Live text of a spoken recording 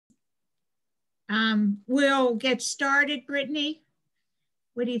We'll get started, Brittany.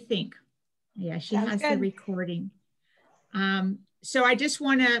 What do you think? Yeah, she Sounds has good. the recording. So I just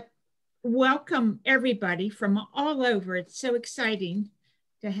want to welcome everybody from all over. It's so exciting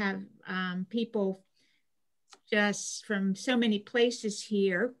to have people just from so many places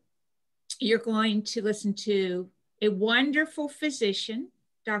here. You're going to listen to a wonderful physician,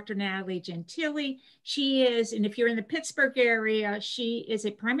 Dr. Natalie Gentile. She is, and if you're in the Pittsburgh area, she is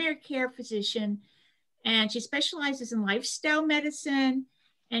a primary care physician, and she specializes in lifestyle medicine.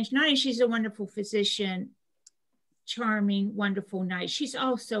 And not only she's a wonderful physician, charming, wonderful, nice, she's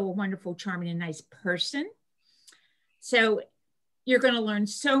also a wonderful, charming, and nice person. So you're going to learn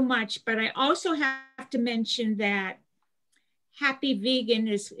so much, but I also have to mention that Happy Vegan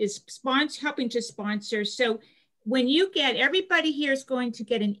is helping to sponsor. So when you get, everybody here is going to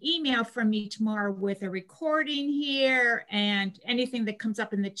get an email from me tomorrow with a recording here and anything that comes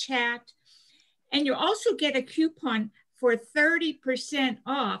up in the chat. And you'll also get a coupon for 30%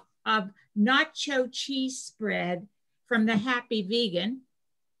 off of nacho cheese spread from the Happy Vegan.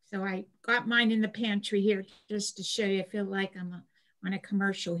 So I got mine in the pantry here just to show you. I feel like I'm on a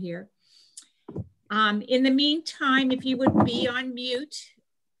commercial here. In the meantime, if you would be on mute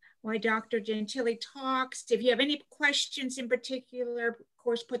while Dr. Gentile talks, if you have any questions in particular, of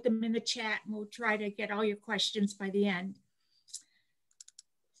course, put them in the chat and we'll try to get all your questions by the end.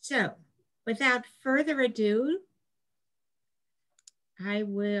 So without further ado, I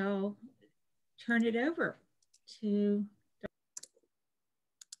will turn it over to.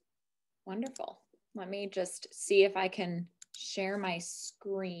 Wonderful. Let me just see if I can share my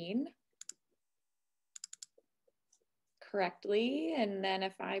screen correctly. And then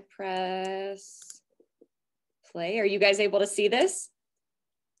if I press play, are you guys able to see this?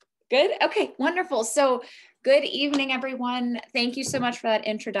 Good. Okay, wonderful. So good evening, everyone. Thank you so much for that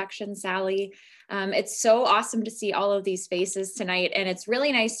introduction, Sally. It's so awesome to see all of these faces tonight. And it's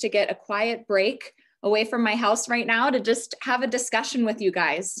really nice to get a quiet break away from my house right now to just have a discussion with you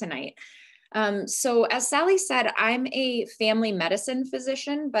guys tonight. So as Sally said, I'm a family medicine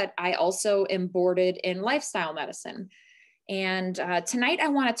physician, but I also am boarded in lifestyle medicine. And tonight I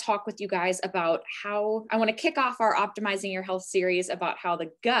want to talk with you guys about how I want to kick off our Optimizing Your Health series about how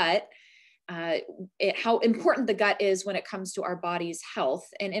the gut, how important the gut is when it comes to our body's health.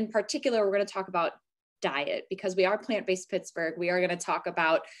 And in particular, we're going to talk about diet because we are Plant-Based Pittsburgh. We are going to talk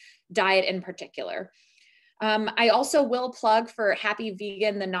about diet in particular. I also will plug for Happy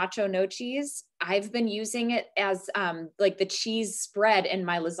Vegan, the nacho no cheese. I've been using it as like the cheese spread in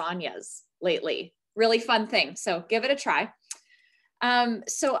my lasagnas lately. Really fun thing. So give it a try.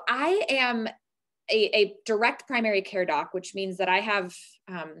 So I am a direct primary care doc, which means that I have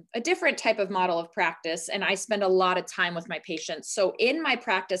a different type of model of practice, and I spend a lot of time with my patients. So in my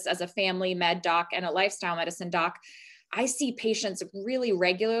practice as a family med doc and a lifestyle medicine doc, I see patients really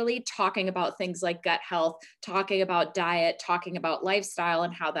regularly talking about things like gut health, talking about diet, talking about lifestyle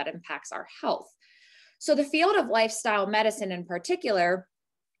and how that impacts our health. So the field of lifestyle medicine in particular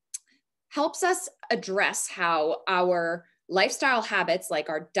helps us address how our lifestyle habits like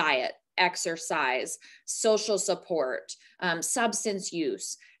our diet, exercise, social support, substance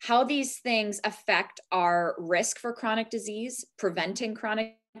use, how these things affect our risk for chronic disease, preventing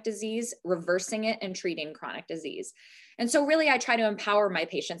chronic disease, reversing it, and treating chronic disease. And so really I try to empower my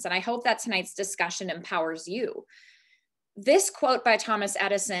patients, and I hope that tonight's discussion empowers you. This quote by Thomas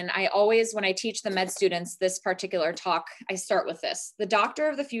Edison, I always, when I teach the med students this particular talk, I start with this: the doctor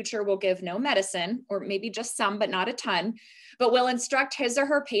of the future will give no medicine, or maybe just some, but not a ton, but will instruct his or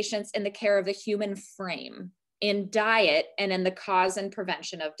her patients in the care of the human frame, in diet, and in the cause and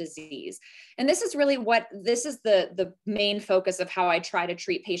prevention of disease. And this is really this is the main focus of how I try to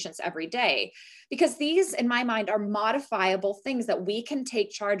treat patients every day, because these, in my mind, are modifiable things that we can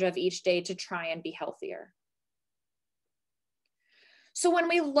take charge of each day to try and be healthier. So when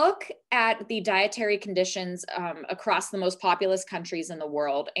we look at the dietary conditions across the most populous countries in the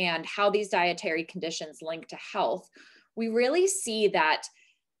world and how these dietary conditions link to health, we really see that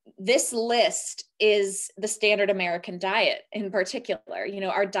this list is the standard American diet in particular. You know,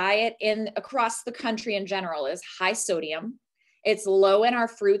 our diet across the country in general is high sodium. It's low in our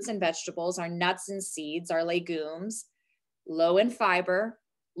fruits and vegetables, our nuts and seeds, our legumes, low in fiber,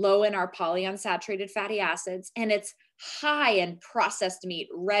 low in our polyunsaturated fatty acids, and it's high in processed meat,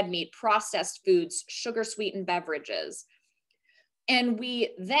 red meat, processed foods, sugar sweetened beverages. And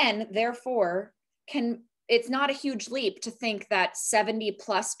we then, therefore, it's not a huge leap to think that 70+%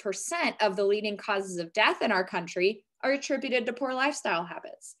 of the leading causes of death in our country are attributed to poor lifestyle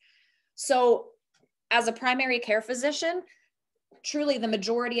habits. So as a primary care physician, truly the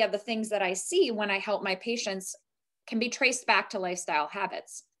majority of the things that I see when I help my patients can be traced back to lifestyle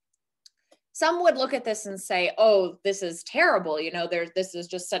habits. Some would look at this and say, oh, this is terrible. This is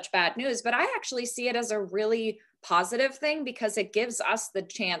just such bad news. But I actually see it as a really positive thing because it gives us the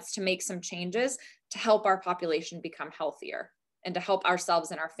chance to make some changes to help our population become healthier and to help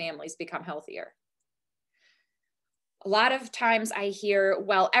ourselves and our families become healthier. A lot of times I hear,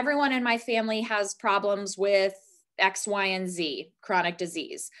 well, everyone in my family has problems with X, Y, and Z, chronic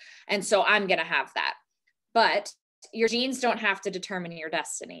disease. And so I'm going to have that. But your genes don't have to determine your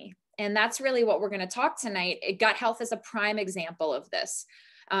destiny. And that's really what we're going to talk tonight. Gut health is a prime example of this.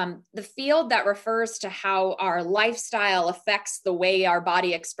 The field that refers to how our lifestyle affects the way our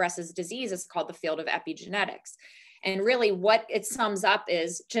body expresses disease is called the field of epigenetics. And really what it sums up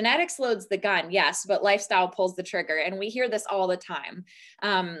is genetics loads the gun, yes, but lifestyle pulls the trigger. And we hear this all the time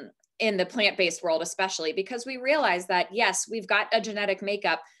in the plant-based world, especially because we realize that, yes, we've got a genetic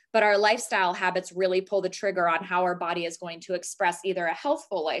makeup, but our lifestyle habits really pull the trigger on how our body is going to express either a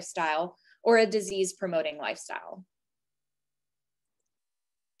healthful lifestyle or a disease-promoting lifestyle.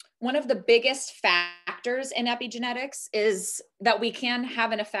 One of the biggest factors in epigenetics is that we can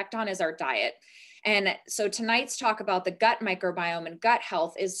have an effect on is our diet. And so tonight's talk about the gut microbiome and gut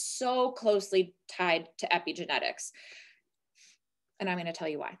health is so closely tied to epigenetics. And I'm going to tell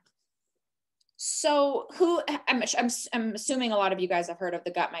you why. So I'm assuming a lot of you guys have heard of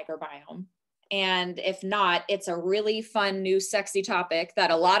the gut microbiome. And if not, it's a really fun, new, sexy topic that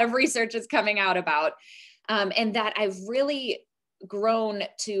a lot of research is coming out about, and that I've really grown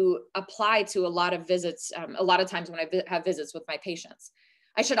to apply to a lot of visits, a lot of times when I have visits with my patients.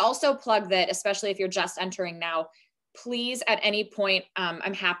 I should also plug that, especially if you're just entering now, please at any point,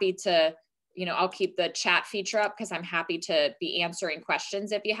 I'm happy to, I'll keep the chat feature up because I'm happy to be answering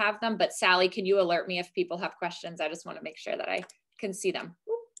questions if you have them. But Sally, can you alert me if people have questions? I just want to make sure that I can see them.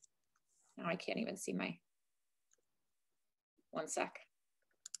 Now I can't even see one sec.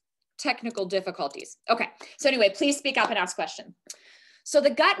 Technical difficulties. Okay, so anyway, please speak up and ask questions. So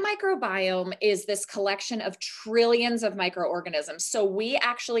the gut microbiome is this collection of trillions of microorganisms. So we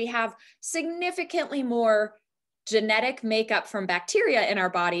actually have significantly more genetic makeup from bacteria in our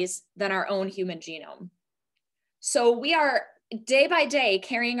bodies than our own human genome. So we are day by day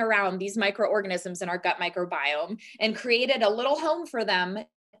carrying around these microorganisms in our gut microbiome and created a little home for them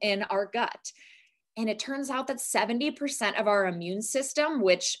in our gut. And it turns out that 70% of our immune system,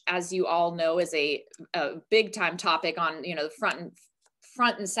 which as you all know is a big time topic on the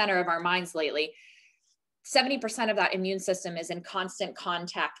front and center of our minds lately, 70% of that immune system is in constant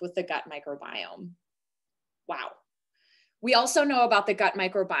contact with the gut microbiome. Wow. We also know about the gut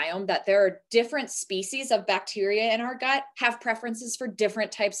microbiome that there are different species of bacteria in our gut have preferences for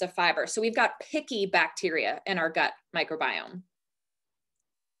different types of fiber. So we've got picky bacteria in our gut microbiome.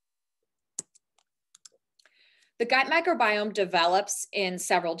 The gut microbiome develops in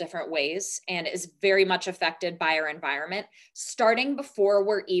several different ways and is very much affected by our environment, starting before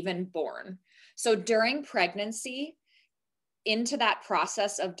we're even born. So during pregnancy, into that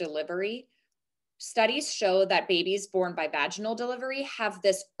process of delivery, studies show that babies born by vaginal delivery have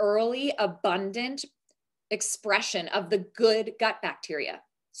this early, abundant expression of the good gut bacteria.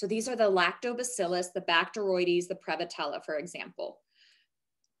 So these are the lactobacillus, the Bacteroides, the Prevotella, for example.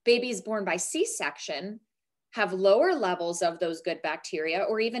 Babies born by C-section have lower levels of those good bacteria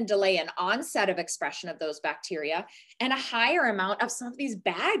or even delay an onset of expression of those bacteria and a higher amount of some of these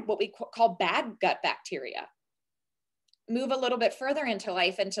bad, what we call bad gut bacteria. Move a little bit further into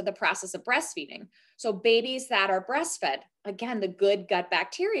life, into the process of breastfeeding. So babies that are breastfed, again, the good gut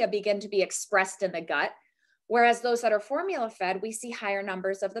bacteria begin to be expressed in the gut, whereas those that are formula fed, we see higher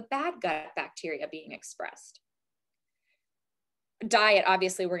numbers of the bad gut bacteria being expressed. Diet,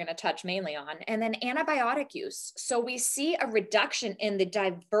 obviously, we're going to touch mainly on, and then antibiotic use. So we see a reduction in the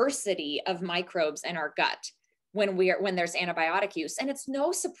diversity of microbes in our gut when there's antibiotic use. And it's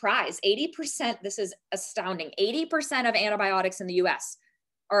no surprise, 80%, this is astounding, 80% of antibiotics in the US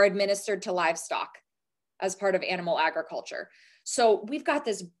are administered to livestock as part of animal agriculture. So we've got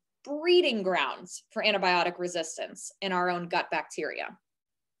this breeding grounds for antibiotic resistance in our own gut bacteria.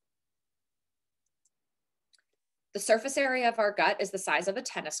 The surface area of our gut is the size of a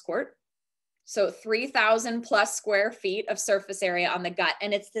tennis court. So 3,000 plus square feet of surface area on the gut.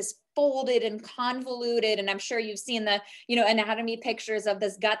 And it's this folded and convoluted. And I'm sure you've seen the, anatomy pictures of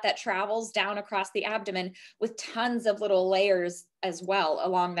this gut that travels down across the abdomen with tons of little layers as well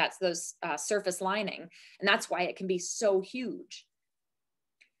along those surface lining. And that's why it can be so huge.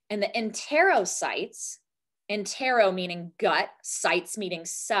 And the enterocytes, entero meaning gut, cytes meaning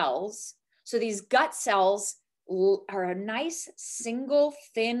cells. So these gut cells are a nice single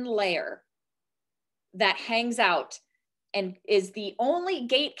thin layer that hangs out and is the only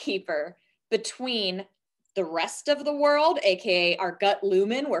gatekeeper between the rest of the world, AKA our gut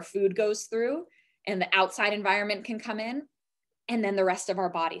lumen where food goes through and the outside environment can come in, and then the rest of our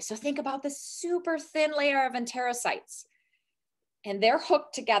body. So think about this super thin layer of enterocytes, and they're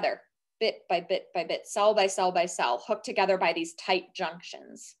hooked together bit by bit by bit, cell by cell by cell, hooked together by these tight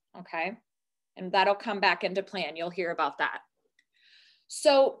junctions, okay? And that'll come back into play, and you'll hear about that.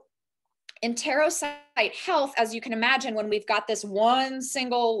 So enterocyte health, as you can imagine, when we've got this one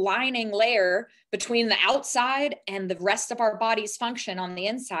single lining layer between the outside and the rest of our body's function on the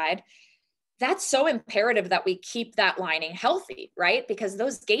inside, that's so imperative that we keep that lining healthy, right? Because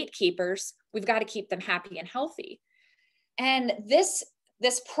those gatekeepers, we've got to keep them happy and healthy. And this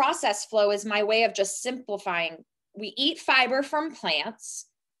process flow is my way of just simplifying. We eat fiber from plants.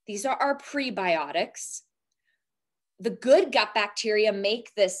 These are our prebiotics. The good gut bacteria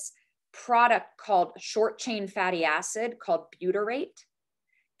make this product called short chain fatty acid called butyrate,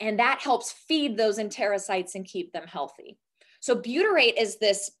 and that helps feed those enterocytes and keep them healthy. So butyrate is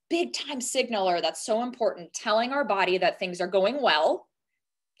this big time signaler that's so important, telling our body that things are going well.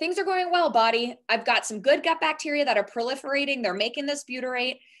 Things are going well, body. I've got some good gut bacteria that are proliferating. They're making this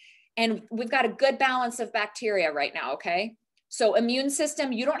butyrate, and we've got a good balance of bacteria right now, okay? So immune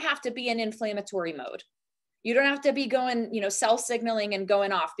system, you don't have to be in inflammatory mode. You don't have to be going, cell signaling and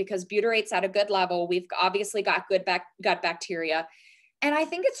going off, because butyrate's at a good level. We've obviously got good gut bacteria. And I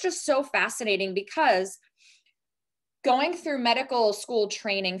think it's just so fascinating because going through medical school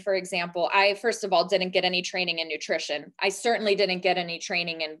training, for example, I, first of all, didn't get any training in nutrition. I certainly didn't get any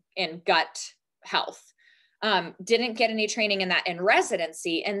training in gut health. Didn't get any training in that in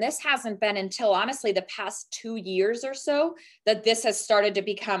residency. And this hasn't been until honestly the past 2 years or so that this has started to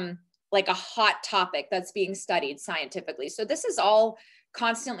become like a hot topic that's being studied scientifically. So this is all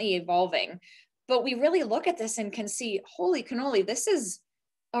constantly evolving, but we really look at this and can see, holy cannoli, this is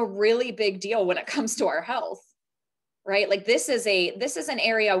a really big deal when it comes to our health, right? Like this is an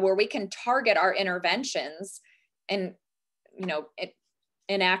area where we can target our interventions and,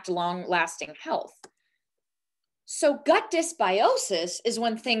 enact long-lasting health. So gut dysbiosis is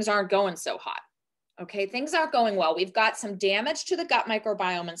when things aren't going so hot. Okay, things aren't going well. We've got some damage to the gut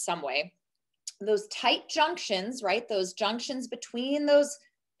microbiome in some way. Those tight junctions, right? Those junctions between those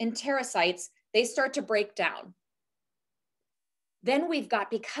enterocytes, they start to break down. Then we've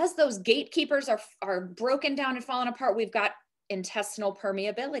got, because those gatekeepers are broken down and falling apart, we've got intestinal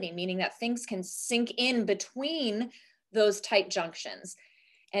permeability, meaning that things can sink in between those tight junctions.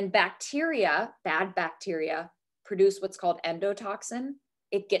 And bacteria, bad bacteria, produce what's called endotoxin.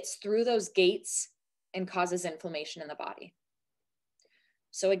 It gets through those gates and causes inflammation in the body.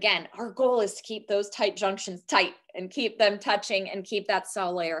 So again, our goal is to keep those tight junctions tight and keep them touching and keep that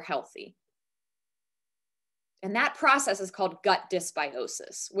cell layer healthy. And that process is called gut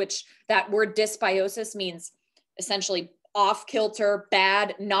dysbiosis, which that word dysbiosis means essentially off kilter,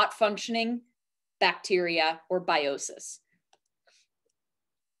 bad, not functioning bacteria or biosis.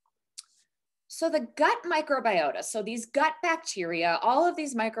 So the gut microbiota, so these gut bacteria, all of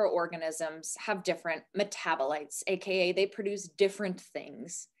these microorganisms have different metabolites, AKA they produce different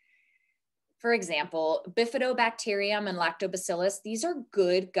things. For example, bifidobacterium and lactobacillus, these are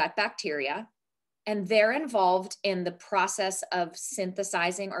good gut bacteria, and they're involved in the process of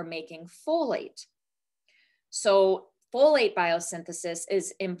synthesizing or making folate. So folate biosynthesis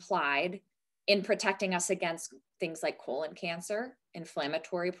is implied in protecting us against things like colon cancer,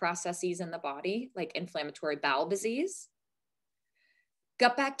 inflammatory processes in the body, like inflammatory bowel disease.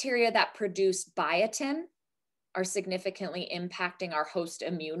 Gut bacteria that produce biotin are significantly impacting our host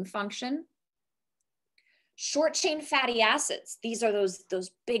immune function. Short chain fatty acids, these are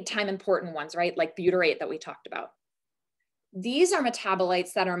those big time important ones, right? Like butyrate that we talked about. These are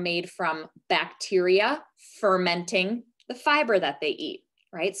metabolites that are made from bacteria fermenting the fiber that they eat,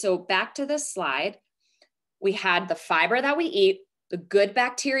 right? So back to this slide, we had the fiber that we eat, the good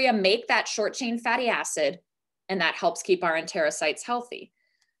bacteria make that short chain fatty acid, and that helps keep our enterocytes healthy.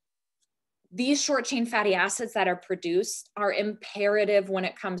 These short chain fatty acids that are produced are imperative when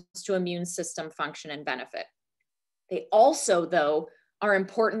it comes to immune system function and benefit. They also, though, are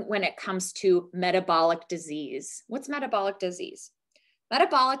important when it comes to metabolic disease. What's metabolic disease?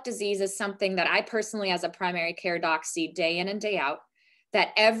 Metabolic disease is something that I personally, as a primary care doc, see day in and day out, that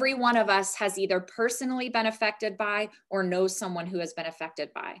every one of us has either personally been affected by or knows someone who has been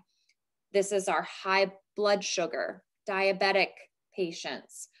affected by. This is our high blood sugar, diabetic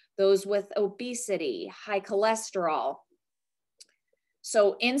patients, those with obesity, high cholesterol.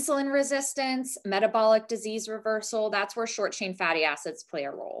 So insulin resistance, metabolic disease reversal, that's where short chain fatty acids play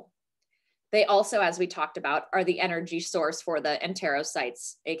a role. They also, as we talked about, are the energy source for the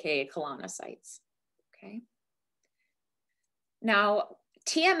enterocytes, AKA colonocytes, okay? Now,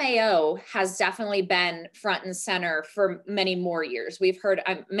 TMAO has definitely been front and center for many more years. We've heard,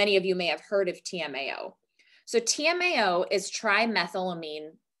 many of you may have heard of TMAO. So TMAO is trimethylamine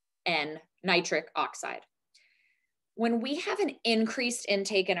N nitric oxide. When we have an increased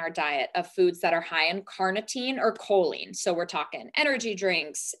intake in our diet of foods that are high in carnitine or choline, so we're talking energy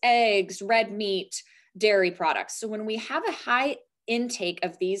drinks, eggs, red meat, dairy products. So when we have a high intake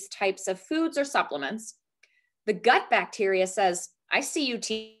of these types of foods or supplements, the gut bacteria says, I see you,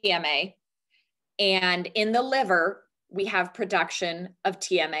 TMA. And in the liver, we have production of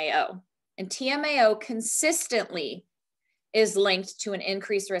TMAO. And TMAO consistently is linked to an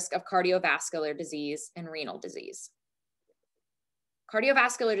increased risk of cardiovascular disease and renal disease.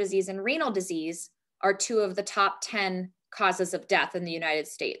 Cardiovascular disease and renal disease are two of the top 10 causes of death in the United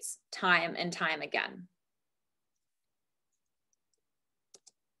States, time and time again.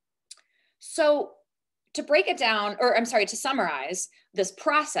 So to break it down, or I'm sorry, to summarize this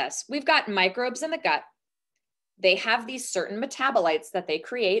process, we've got microbes in the gut. They have these certain metabolites that they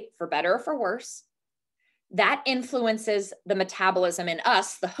create for better or for worse. That influences the metabolism in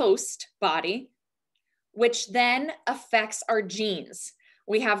us, the host body, which then affects our genes.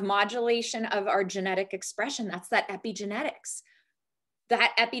 We have modulation of our genetic expression. That's that epigenetics.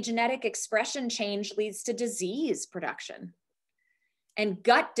 That epigenetic expression change leads to disease production. And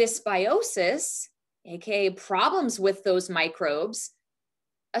gut dysbiosis, AKA problems with those microbes,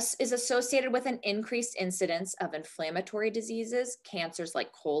 is associated with an increased incidence of inflammatory diseases, cancers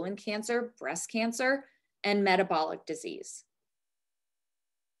like colon cancer, breast cancer, and metabolic disease.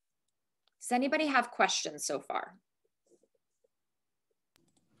 Does anybody have questions so far?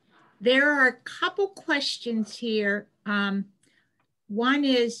 There are a couple questions here. One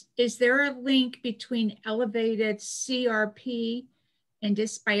is there a link between elevated CRP and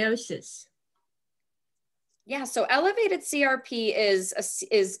dysbiosis? Yeah, so elevated CRP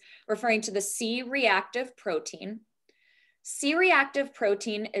is referring to the C-reactive protein. C-reactive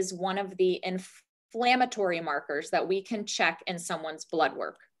protein is one of the inflammatory markers that we can check in someone's blood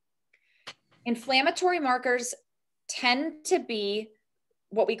work. Inflammatory markers tend to be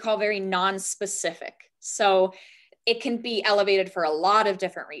what we call very non-specific. So it can be elevated for a lot of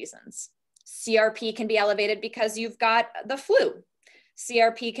different reasons. CRP can be elevated because you've got the flu.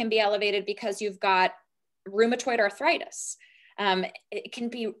 CRP can be elevated because you've got rheumatoid arthritis. It can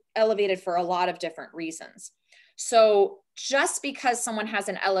be elevated for a lot of different reasons. So just because someone has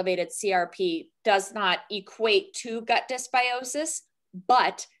an elevated CRP does not equate to gut dysbiosis,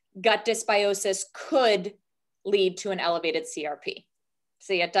 but gut dysbiosis could lead to an elevated CRP.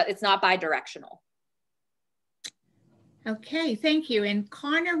 So it's not bidirectional. Okay, thank you. And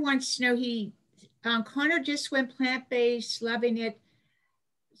Connor wants to know, Connor just went plant-based, loving it,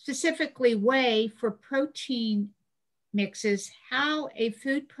 specifically whey for protein mixes, how a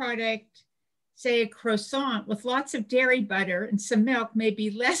food product, say a croissant with lots of dairy butter and some milk may be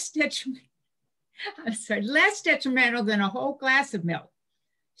less detrimental than a whole glass of milk.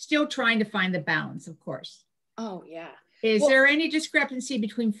 Still trying to find the balance, of course. Oh, yeah. Is there any discrepancy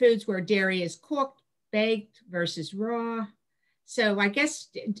between foods where dairy is cooked, baked versus raw? So I guess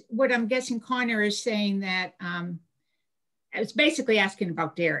what I'm guessing Connor is saying that I was basically asking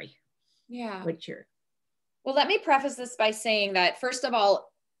about dairy. Yeah. Well, let me preface this by saying that, first of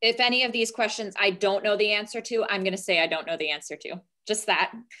all, if any of these questions I don't know the answer to, I'm going to say I don't know the answer to. Just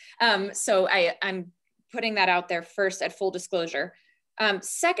that. So I'm putting that out there first at full disclosure.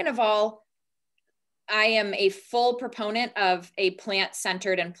 Second of all, I am a full proponent of a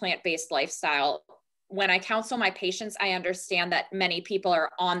plant-centered and plant-based lifestyle. When I counsel my patients, I understand that many people are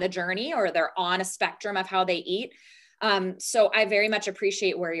on the journey or they're on a spectrum of how they eat. So I very much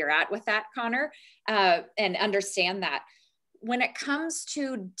appreciate where you're at with that, Connor, and understand that. When it comes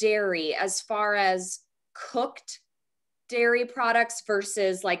to dairy, as far as cooked dairy products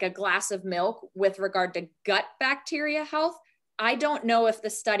versus like a glass of milk with regard to gut bacteria health, I don't know if the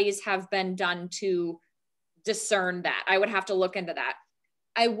studies have been done to discern that. I would have to look into that.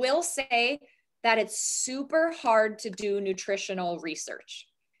 I will say that it's super hard to do nutritional research.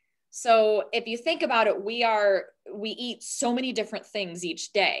 So if you think about it, we eat so many different things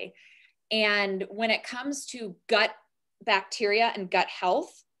each day. And when it comes to gut bacteria and gut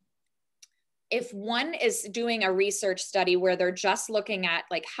health, if one is doing a research study where they're just looking at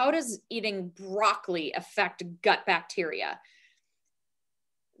like, how does eating broccoli affect gut bacteria?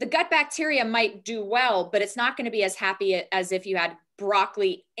 the gut bacteria might do well, but it's not going to be as happy as if you had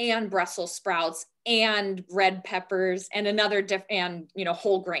broccoli and Brussels sprouts and red peppers and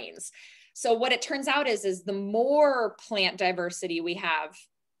whole grains. So what it turns out is the more plant diversity we have,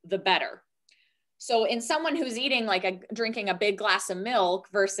 the better. So in someone who's eating drinking a big glass of milk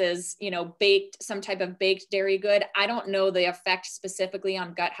versus, some type of baked dairy good, I don't know the effect specifically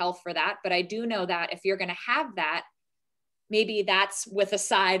on gut health for that, but I do know that if you're going to have that, maybe that's with a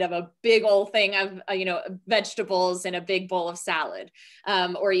side of a big old thing of, vegetables and a big bowl of salad.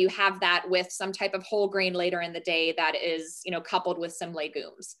 Or you have that with some type of whole grain later in the day that is, coupled with some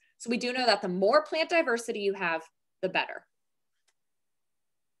legumes. So we do know that the more plant diversity you have, the better.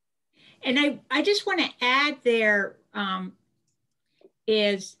 And I just want to add there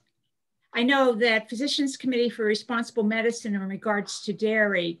is I know that Physicians Committee for Responsible Medicine in regards to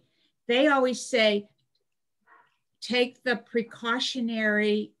dairy, they always say, take the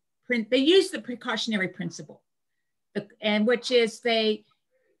precautionary they use the precautionary principle, and which is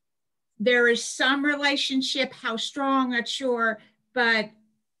there is some relationship, how strong, not sure, but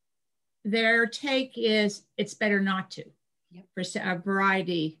their take is it's better not to. Yep. For a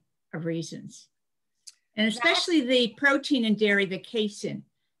variety of reasons. And especially the protein in dairy, the casein,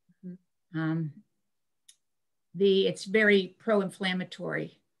 it's very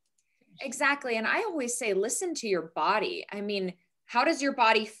pro-inflammatory. Exactly. And I always say, listen to your body. I mean, how does your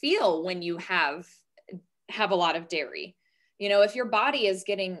body feel when you have a lot of dairy? If your body is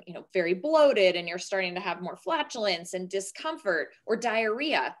getting, very bloated and you're starting to have more flatulence and discomfort or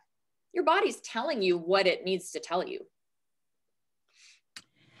diarrhea, your body's telling you what it needs to tell you.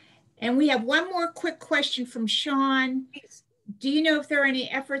 And we have one more quick question from Sean. Do you know if there are any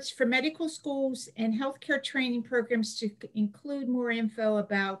efforts for medical schools and healthcare training programs to include more info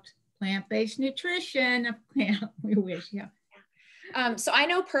about plant-based nutrition? We wish, yeah. So I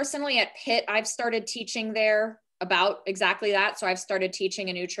know personally at Pitt, I've started teaching there about exactly that. So I've started teaching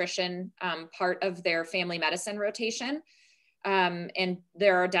a nutrition part of their family medicine rotation. And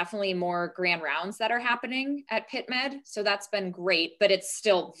there are definitely more grand rounds that are happening at Pitt Med. So that's been great, but it's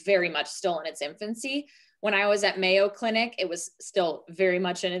still very much still in its infancy. When I was at Mayo Clinic, it was still very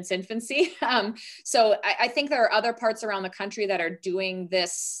much in its infancy. So I think there are other parts around the country that are doing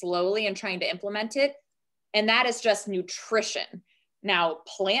this slowly and trying to implement it. And that is just nutrition. Now,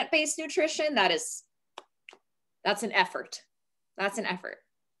 plant-based nutrition, that's an effort. That's an effort.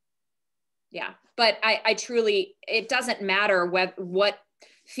 Yeah, but I truly, it doesn't matter what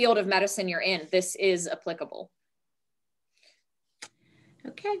field of medicine you're in, this is applicable.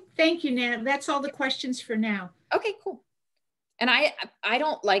 Okay, thank you, Nat. That's all the questions for now. Okay, cool. And I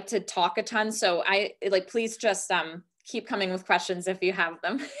don't like to talk a ton, so please just keep coming with questions if you have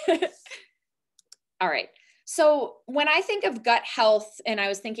them. All right. So when I think of gut health, and I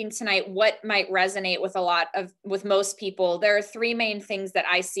was thinking tonight, what might resonate with most people, there are three main things that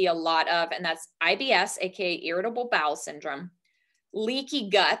I see a lot of, and that's IBS, AKA irritable bowel syndrome, leaky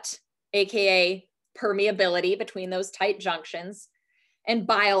gut, AKA permeability between those tight junctions, and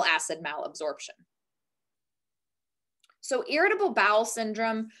bile acid malabsorption. So irritable bowel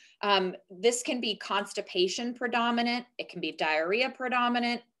syndrome, this can be constipation predominant, it can be diarrhea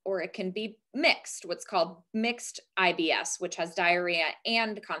predominant, or it can be mixed, what's called mixed IBS, which has diarrhea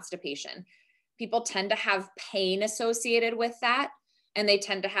and constipation. People tend to have pain associated with that, and they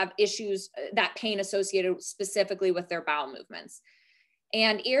tend to have issues, that pain associated specifically with their bowel movements.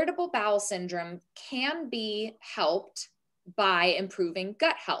 And irritable bowel syndrome can be helped by improving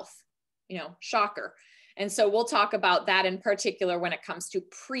gut health, shocker. And so we'll talk about that in particular when it comes to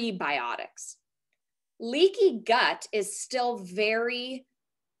prebiotics. Leaky gut is still very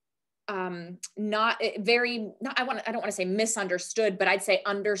I don't want to say misunderstood, but I'd say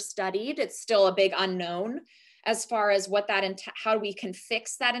understudied. It's still a big unknown as far as how we can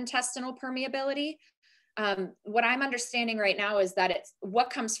fix that intestinal permeability. What I'm understanding right now is that it's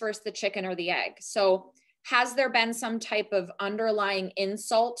what comes first, the chicken or the egg. So has there been some type of underlying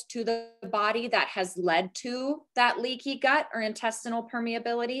insult to the body that has led to that leaky gut or intestinal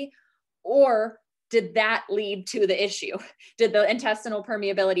permeability? Or did that lead to the issue? Did the intestinal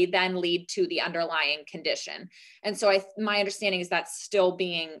permeability then lead to the underlying condition? And so my understanding is that's still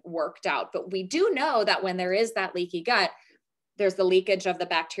being worked out. But we do know that when there is that leaky gut, there's the leakage of the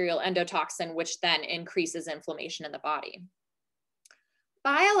bacterial endotoxin, which then increases inflammation in the body.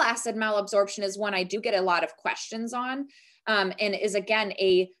 Bile acid malabsorption is one I do get a lot of questions on, and is again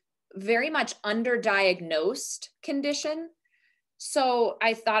a very much underdiagnosed condition. So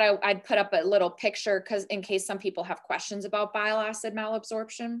I thought I'd put up a little picture because in case some people have questions about bile acid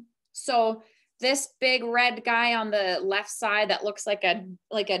malabsorption. So This big red guy on the left side that looks like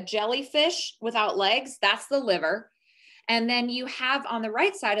a jellyfish without legs, that's the liver. And then you have on the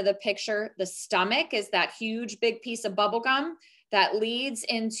right side of the picture, the stomach is that huge big piece of bubble gum that leads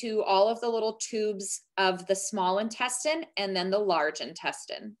into all of the little tubes of the small intestine and then the large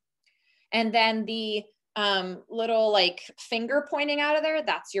intestine. And then the little like finger pointing out of there,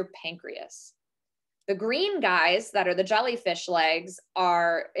 that's your pancreas. The green guys that are the jellyfish legs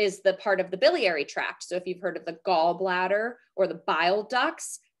is the part of the biliary tract. So if you've heard of the gallbladder or the bile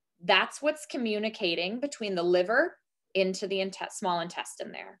ducts, that's what's communicating between the liver into the small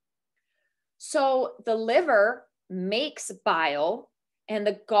intestine there. So the liver makes bile and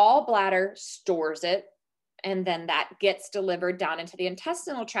the gallbladder stores it, and then that gets delivered down into the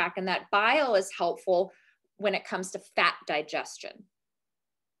intestinal tract, and that bile is helpful when it comes to fat digestion.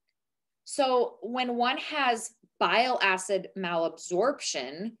 So when one has bile acid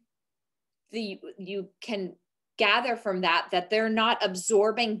malabsorption, you can gather from that they're not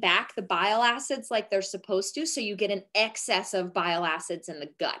absorbing back the bile acids like they're supposed to. So you get an excess of bile acids in the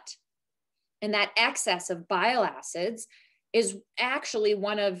gut. And that excess of bile acids is actually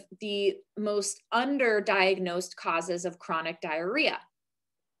one of the most underdiagnosed causes of chronic diarrhea.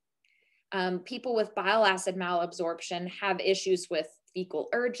 People with bile acid malabsorption have issues with fecal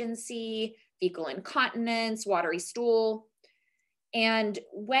urgency, fecal incontinence, watery stool. And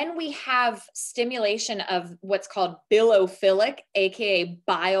when we have stimulation of what's called bilophilic, AKA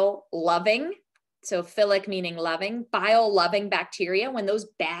bile loving, so philic meaning loving, bile loving bacteria, when those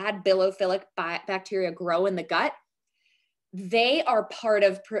bad bilophilic bacteria grow in the gut, they are part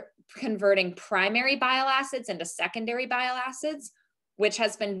of converting primary bile acids into secondary bile acids, which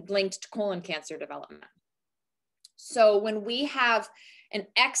has been linked to colon cancer development. So when we have an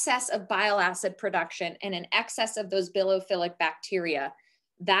excess of bile acid production and an excess of those bilophilic bacteria,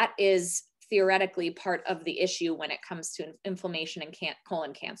 that is theoretically part of the issue when it comes to inflammation and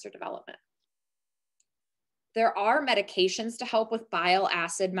colon cancer development. There are medications to help with bile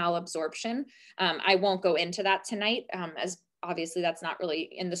acid malabsorption. I won't go into that tonight, as obviously that's not really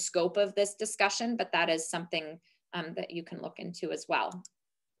in the scope of this discussion, but that is something that you can look into as well.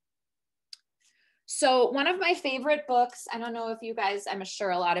 So one of my favorite books, I don't know if you guys, I'm sure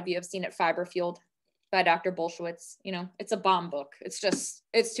a lot of you have seen it, Fiber Fueled by Dr. Bolshewitz. You know, it's a bomb book. It's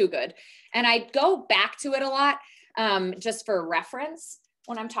too good. And I go back to it a lot just for reference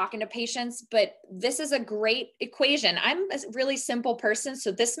when I'm talking to patients, but this is a great equation. I'm a really simple person,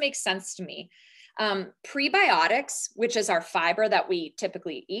 so this makes sense to me. Prebiotics, which is our fiber that we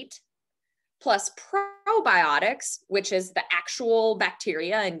typically eat, plus probiotics, which is the actual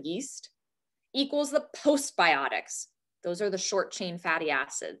bacteria and yeast, equals the postbiotics. Those are the short chain fatty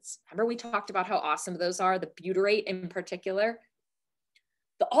acids. Remember we talked about how awesome those are, the butyrate in particular.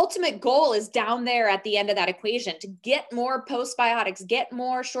 The ultimate goal is down there at the end of that equation to get more postbiotics, get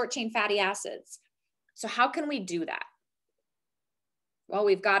more short chain fatty acids. So how can we do that? Well,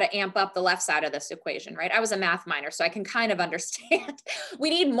 we've got to amp up the left side of this equation, right? I was a math minor, so I can kind of understand. We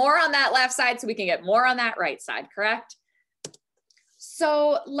need more on that left side so we can get more on that right side, correct?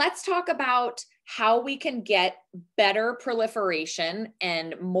 So let's talk about how we can get better proliferation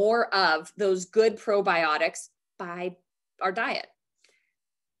and more of those good probiotics by our diet.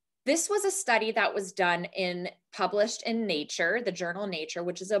 This was a study that was done published in Nature, the journal Nature,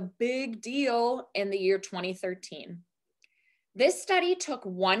 which is a big deal in the year 2013. This study took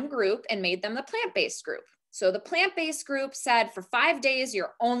one group and made them the plant-based group. So the plant-based group said for 5 days,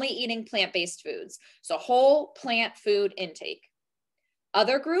 you're only eating plant-based foods. So whole plant food intake.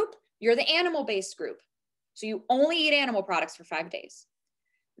 Other group, you're the animal-based group. So you only eat animal products for 5 days.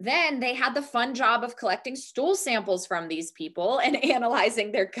 Then they had the fun job of collecting stool samples from these people and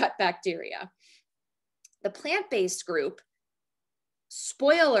analyzing their gut bacteria. The plant-based group,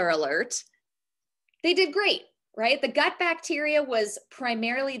 spoiler alert, they did great, right? The gut bacteria was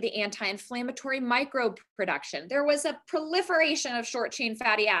primarily the anti-inflammatory microbe production. There was a proliferation of short-chain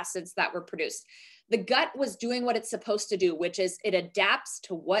fatty acids that were produced. The gut was doing what it's supposed to do, which is it adapts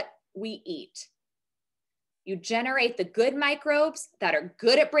to what we eat. You generate the good microbes that are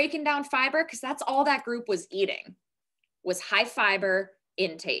good at breaking down fiber, because that's all that group was eating, was high fiber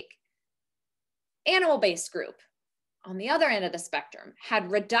intake. Animal-based group, on the other end of the spectrum, had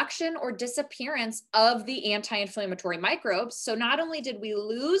reduction or disappearance of the anti-inflammatory microbes. So not only did we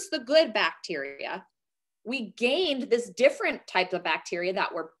lose the good bacteria, we gained this different type of bacteria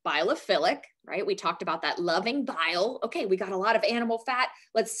that were bilophilic, right? We talked about that loving bile. Okay, we got a lot of animal fat.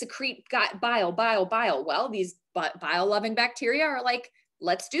 Let's secrete bile. Well, these bile-loving bacteria are like,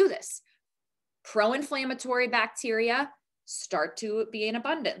 let's do this. Pro-inflammatory bacteria start to be in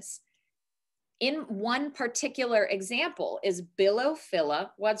abundance. In one particular example is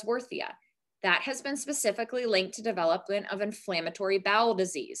Bilophila wadsworthia. That has been specifically linked to development of inflammatory bowel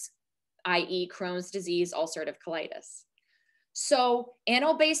disease, i.e. Crohn's disease, ulcerative colitis. So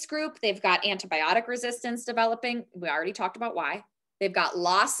animal-based group, they've got antibiotic resistance developing. We already talked about why. They've got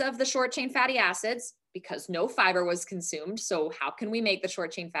loss of the short chain fatty acids because no fiber was consumed. So how can we make the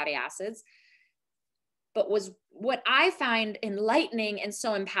short chain fatty acids? But what I find enlightening and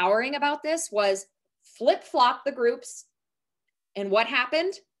so empowering about this was flip-flop the groups. And what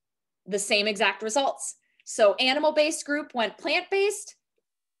happened? The same exact results. So animal-based group went plant-based,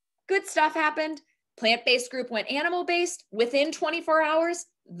 good stuff happened. Plant-based group went animal-based. Within 24 hours,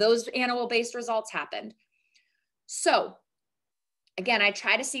 those animal-based results happened. So again, I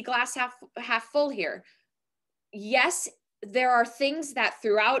try to see glass half full here. Yes, there are things that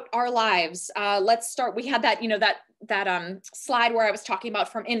throughout our lives, let's start, we had that, that slide where I was talking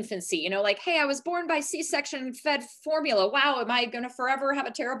about from infancy, like, hey, I was born by C-section fed formula. Wow, am I going to forever have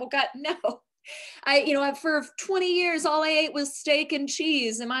a terrible gut? No. For 20 years, all I ate was steak and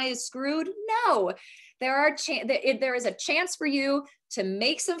cheese. Am I screwed? No. There is a chance for you to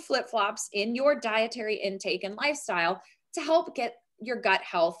make some flip-flops in your dietary intake and lifestyle to help get your gut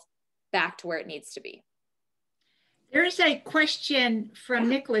health back to where it needs to be. There's a question from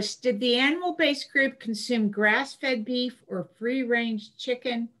Nicholas. Did the animal-based group consume grass-fed beef or free-range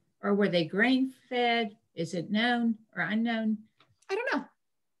chicken, or were they grain-fed? Is it known or unknown? I don't know.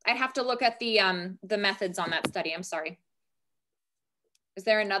 I'd have to look at the methods on that study. I'm sorry. Is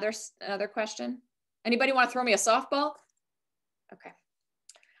there another question? Anybody want to throw me a softball? Okay.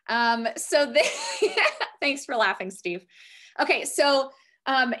 Thanks for laughing, Steve. Okay, so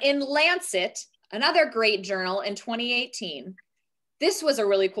in Lancet, another great journal in 2018, this was a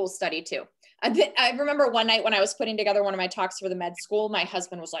really cool study too. I remember one night when I was putting together one of my talks for the med school, my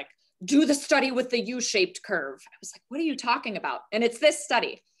husband was like, do the study with the U-shaped curve. I was like, what are you talking about? And it's this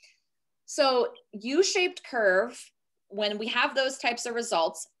study. So U-shaped curve, when we have those types of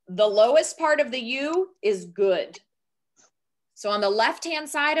results, the lowest part of the U is good. So on the left-hand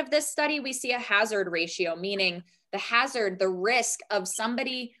side of this study, we see a hazard ratio, meaning the risk of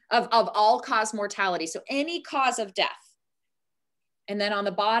all-cause mortality. So any cause of death. And then on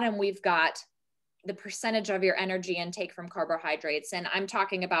the bottom, we've got the percentage of your energy intake from carbohydrates. And I'm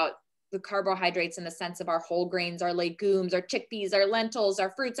talking about the carbohydrates in the sense of our whole grains, our legumes, our chickpeas, our lentils,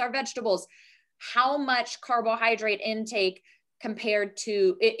 our fruits, our vegetables. How much carbohydrate intake compared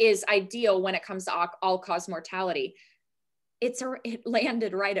to is ideal when it comes to all-cause mortality? It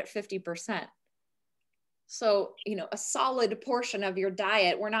landed right at 50%. So, a solid portion of your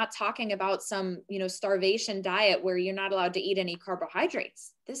diet, we're not talking about some, starvation diet where you're not allowed to eat any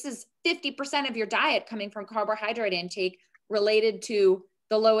carbohydrates. This is 50% of your diet coming from carbohydrate intake related to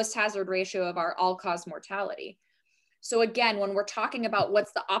the lowest hazard ratio of our all-cause mortality. So again, when we're talking about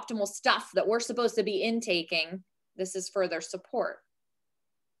what's the optimal stuff that we're supposed to be intaking, this is further support.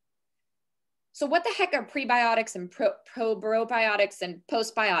 So what the heck are prebiotics and probiotics and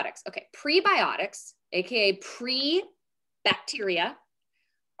postbiotics? Okay, prebiotics, AKA pre-bacteria,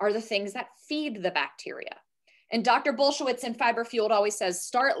 are the things that feed the bacteria. And Dr. Bolshewitz in Fiber Fueled always says,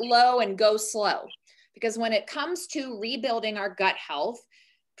 start low and go slow. Because when it comes to rebuilding our gut health,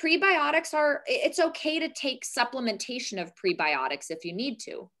 prebiotics it's okay to take supplementation of prebiotics if you need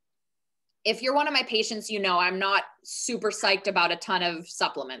to. If you're one of my patients, I'm not super psyched about a ton of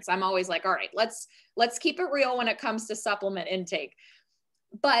supplements. I'm always like, all right, let's keep it real when it comes to supplement intake.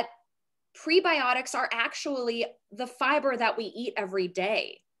 But prebiotics are actually the fiber that we eat every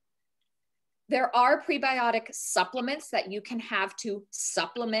day. There are prebiotic supplements that you can have to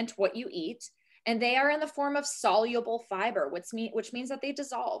supplement what you eat, and they are in the form of soluble fiber, which means that they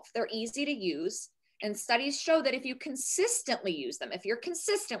dissolve. They're easy to use. And studies show that if you consistently use them, if you're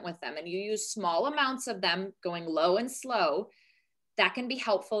consistent with them and you use small amounts of them going low and slow, that can be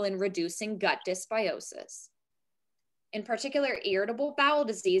helpful in reducing gut dysbiosis. In particular, irritable bowel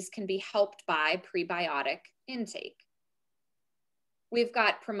disease can be helped by prebiotic intake. We've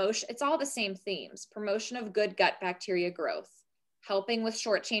got promotion, it's all the same themes, promotion of good gut bacteria growth, helping with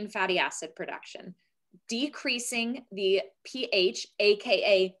short chain fatty acid production, decreasing the pH,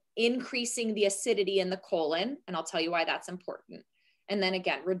 AKA increasing the acidity in the colon, and I'll tell you why that's important. And then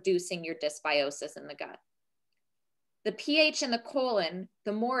again, reducing your dysbiosis in the gut. The pH in the colon,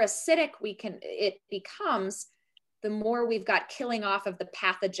 the more acidic it becomes, the more we've got killing off of the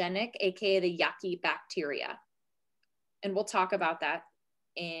pathogenic, AKA the yucky bacteria. And we'll talk about that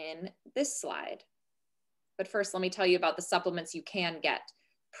in this slide. But first, let me tell you about the supplements you can get.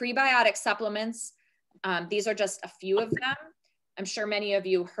 Prebiotic supplements, these are just a few of them. I'm sure many of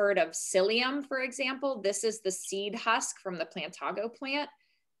you heard of psyllium, for example. This is the seed husk from the plantago plant.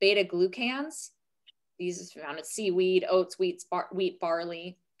 Beta glucans, these is found in seaweed, oats, wheat,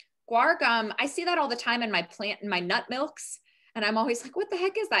 barley. Guar gum, I see that all the time in my nut milks. And I'm always like, what the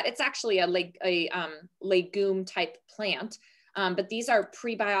heck is that? It's actually a legume type plant. But these are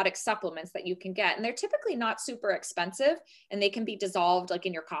prebiotic supplements that you can get. And they're typically not super expensive, and they can be dissolved like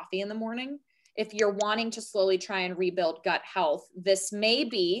in your coffee in the morning. If you're wanting to slowly try and rebuild gut health, this may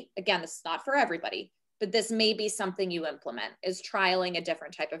be, again, this is not for everybody, but this may be something you implement, is trialing a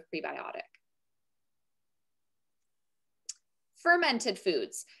different type of prebiotic. Fermented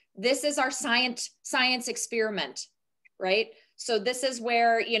foods. This is our science experiment, right? So this is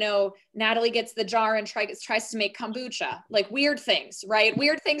where, you know, Natalie gets the jar and tries to make kombucha, like weird things, right?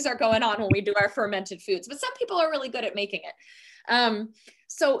 Weird things are going on when we do our fermented foods, but some people are really good at making it.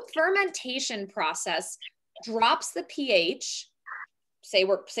 So fermentation process drops the pH. Say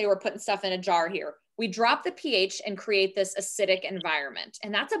we're putting stuff in a jar here. We drop the pH and create this acidic environment.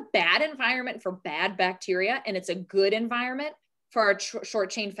 And that's a bad environment for bad bacteria. And it's a good environment for our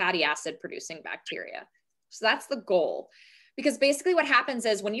short chain fatty acid producing bacteria. So that's the goal. Because basically what happens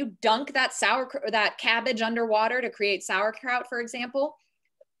is when you dunk that cabbage underwater to create sauerkraut, for example,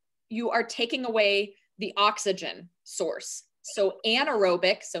 you are taking away the oxygen source. So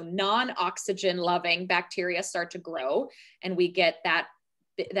anaerobic, so non-oxygen loving bacteria start to grow, and we get that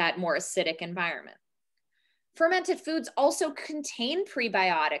more acidic environment. Fermented foods also contain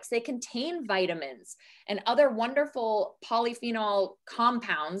prebiotics. They contain vitamins and other wonderful polyphenol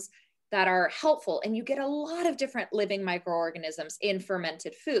compounds that are helpful. And you get a lot of different living microorganisms in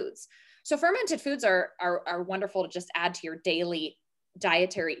fermented foods. So fermented foods are wonderful to just add to your daily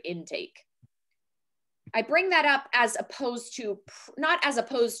dietary intake. I bring that up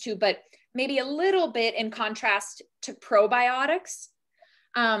but maybe a little bit in contrast to probiotics.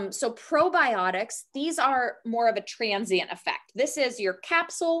 So probiotics, these are more of a transient effect. This is your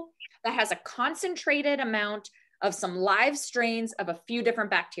capsule that has a concentrated amount of some live strains of a few different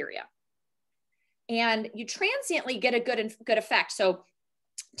bacteria. And you transiently get a good effect. So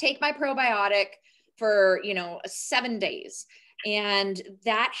take my probiotic for, 7 days. And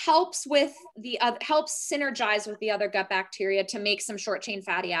that helps helps synergize with the other gut bacteria to make some short chain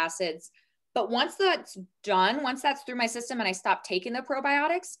fatty acids. But once that's done, once that's through my system and I stop taking the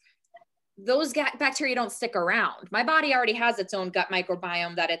probiotics, those bacteria don't stick around. My body already has its own gut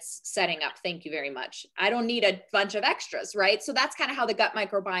microbiome that it's setting up. Thank you very much. I don't need a bunch of extras, right? So that's kind of how the gut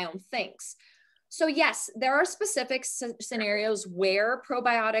microbiome thinks. So yes, there are specific scenarios where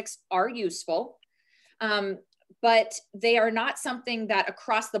probiotics are useful, but they are not something that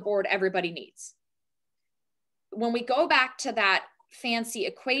across the board everybody needs. When we go back to that fancy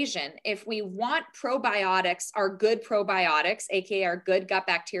equation, if we want probiotics, our good probiotics, aka our good gut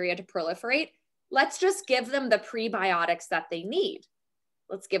bacteria to proliferate, let's just give them the prebiotics that they need.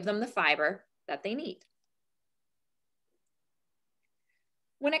 Let's give them the fiber that they need.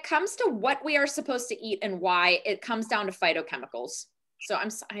 When it comes to what we are supposed to eat and why, it comes down to phytochemicals. So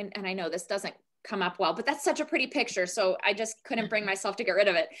I know this doesn't come up well, but that's such a pretty picture. So I just couldn't bring myself to get rid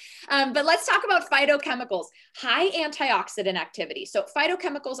of it. But let's talk about phytochemicals. High antioxidant activity. So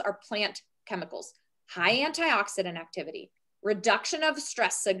phytochemicals are plant chemicals. High antioxidant activity, reduction of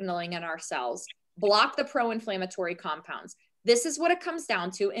stress signaling in our cells, block the pro-inflammatory compounds. This is what it comes down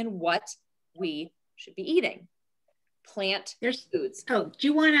to in what we should be eating. Plant foods. Oh, do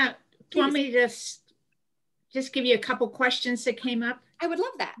you want me to just give you a couple questions that came up? I would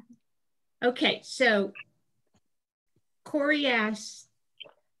love that. Okay, so Corey asks,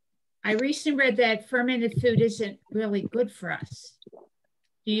 I recently read that fermented food isn't really good for us.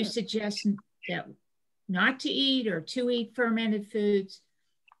 Do you suggest that not to eat or to eat fermented foods?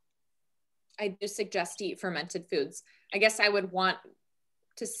 I do suggest to eat fermented foods. I guess I would want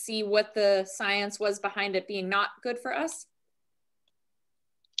to see what the science was behind it being not good for us.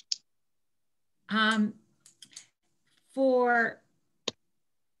 For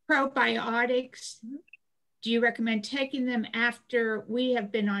probiotics, do you recommend taking them after we have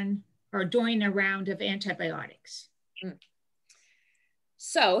been on or during a round of antibiotics?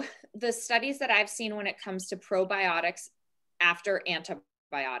 So the studies that I've seen when it comes to probiotics after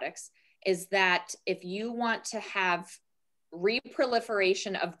antibiotics is that if you want to have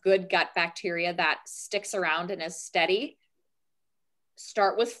reproliferation of good gut bacteria that sticks around and is steady,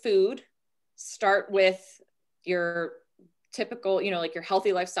 start with food, start with your typical, like your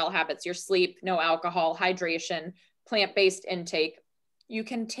healthy lifestyle habits, your sleep, no alcohol, hydration, plant-based intake. You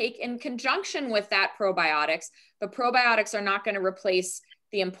can take in conjunction with that probiotics, but probiotics are not going to replace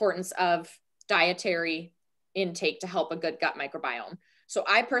the importance of dietary intake to help a good gut microbiome. So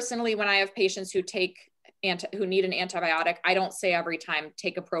I personally, when I have patients who who need an antibiotic, I don't say every time,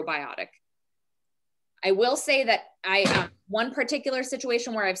 take a probiotic. I will say that one particular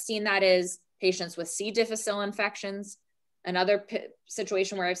situation where I've seen that is patients with C. difficile infections. Another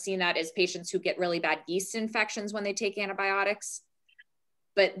situation where I've seen that is patients who get really bad yeast infections when they take antibiotics.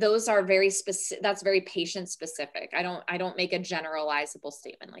 But those are very specific, that's very patient specific. I don't make a generalizable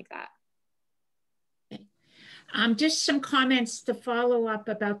statement like that. Just some comments to follow up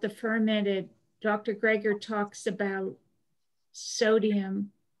about the fermented. Dr. Greger talks about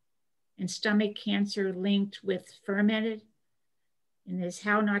sodium and stomach cancer linked with fermented in his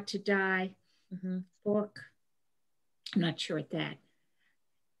How Not to Die book. I'm not sure what that.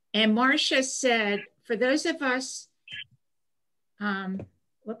 And Marcia said, for those of us,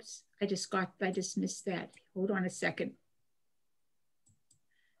 whoops, I just missed that. Hold on a second.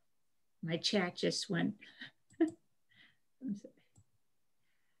 My chat just went.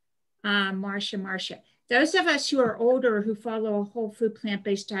 Marcia. Those of us who are older who follow a whole food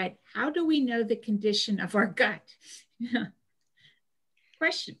plant-based diet, how do we know the condition of our gut?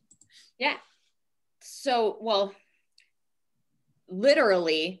 Question. Yeah. So, well,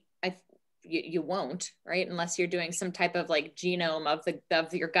 literally, you won't, right? Unless you're doing some type of like genome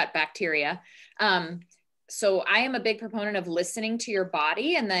of your gut bacteria. So I am a big proponent of listening to your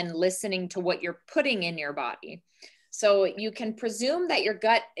body and then listening to what you're putting in your body. So you can presume that your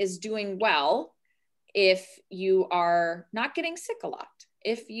gut is doing well if you are not getting sick a lot,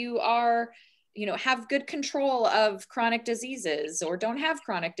 if you are, have good control of chronic diseases or don't have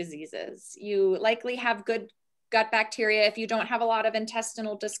chronic diseases. You likely have good gut bacteria if you don't have a lot of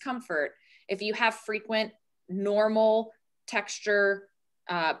intestinal discomfort, if you have frequent normal texture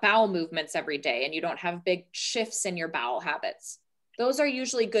bowel movements every day and you don't have big shifts in your bowel habits. Those are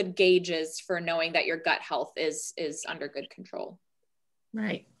usually good gauges for knowing that your gut health is under good control.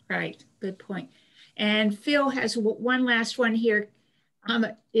 Right. Good point. And Phil has one last one here.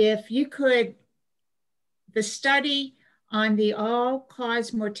 If you could, the study on the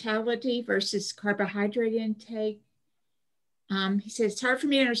all-cause mortality versus carbohydrate intake, he says, it's hard for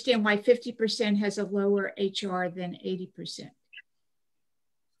me to understand why 50% has a lower HR than 80%.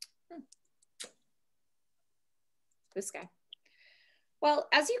 This guy. Well,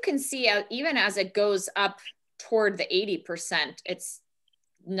 as you can see, even as it goes up toward the 80%, it's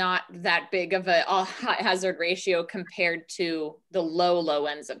not that big of a hazard ratio compared to the low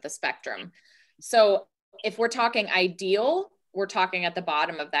ends of the spectrum. So if we're talking ideal, we're talking at the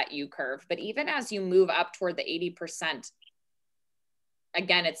bottom of that U curve. But even as you move up toward the 80%,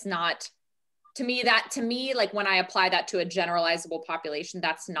 again, it's not, to me, like when I apply that to a generalizable population,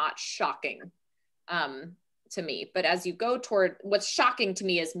 that's not shocking to me. But as you go toward, what's shocking to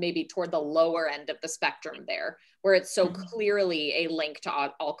me is maybe toward the lower end of the spectrum there, where it's so clearly a link to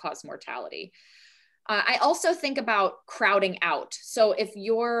all-cause mortality. I also think about crowding out. So if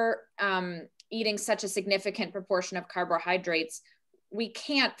you're eating such a significant proportion of carbohydrates, we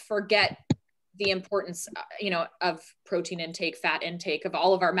can't forget the importance, of protein intake, fat intake, of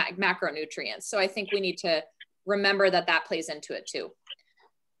all of our macronutrients. So I think we need to remember that plays into it too.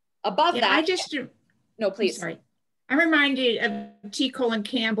 Above that, no, please. I'm sorry. I'm reminded of T. Colin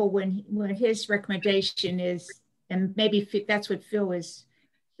Campbell when his recommendation is, and maybe that's what Phil is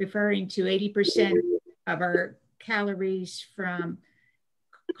referring to, 80% of our calories from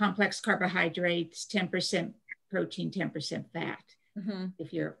complex carbohydrates, 10% protein, 10% fat.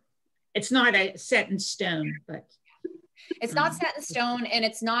 It's not set in stone, but. It's not set in stone, and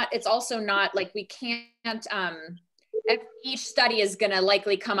it's also not like we can't, each study is gonna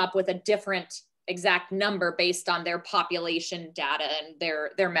likely come up with a different exact number based on their population data and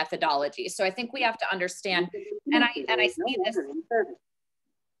their methodology. So I think we have to understand, and I see this.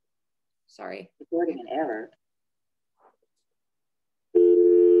 Sorry. Reporting an error.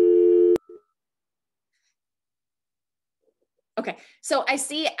 Okay, so I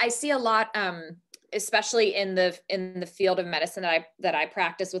see a lot, especially in the field of medicine that I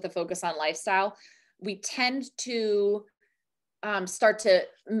practice with a focus on lifestyle. We tend to start to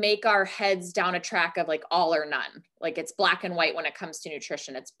make our heads down a track of like all or none. Like it's black and white when it comes to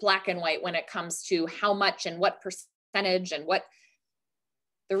nutrition. It's black and white when it comes to how much and what percentage and what.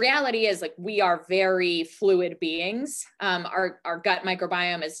 The reality is, like, we are very fluid beings. Our gut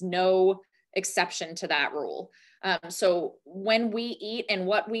microbiome is no exception to that rule. So when we eat and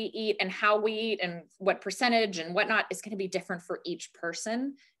what we eat and how we eat and what percentage and whatnot is going to be different for each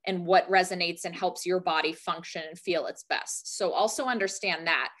person, and what resonates and helps your body function and feel its best. So also understand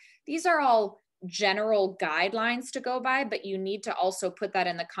that these are all general guidelines to go by, but you need to also put that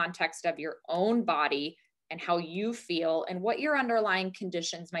in the context of your own body and how you feel and what your underlying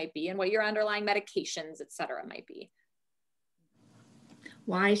conditions might be and what your underlying medications, et cetera, might be.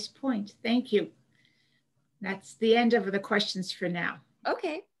 Wise point. Thank you. That's the end of the questions for now.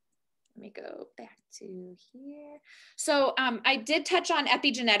 Okay. Let me go back to here. So I did touch on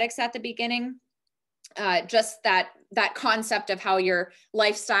epigenetics at the beginning, just that concept of how your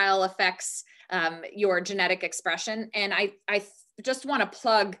lifestyle affects your genetic expression. And I just want to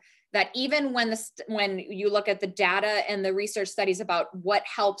plug that even when you look at the data and the research studies about what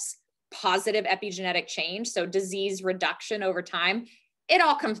helps positive epigenetic change, so disease reduction over time, it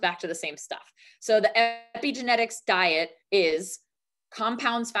all comes back to the same stuff. So the epigenetics diet is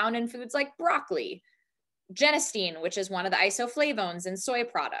compounds found in foods like broccoli, genistein, which is one of the isoflavones in soy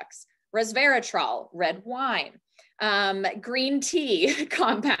products, resveratrol, red wine, green tea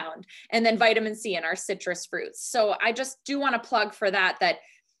compound, and then vitamin C in our citrus fruits. So I just do want to plug for that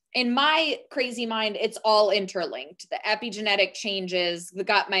in my crazy mind, it's all interlinked. The epigenetic changes, the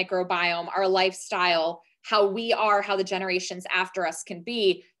gut microbiome, our lifestyle, how we are, how the generations after us can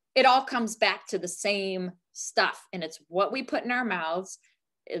be, it all comes back to the same stuff. And it's what we put in our mouths,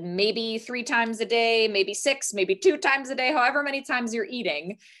 maybe 3 times a day, maybe 6, maybe 2 times a day, however many times you're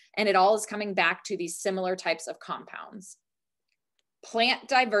eating. And it all is coming back to these similar types of compounds. Plant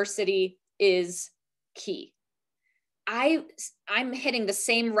diversity is key. I'm hitting the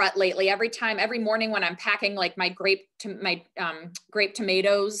same rut lately. Every morning when I'm packing like my grape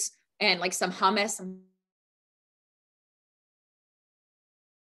tomatoes and like some hummus.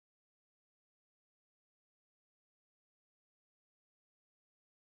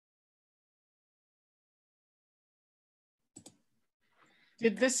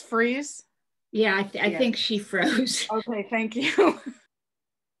 Did this freeze? Yeah, I think she froze. Okay, thank you.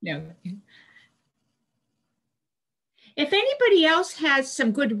 No. If anybody else has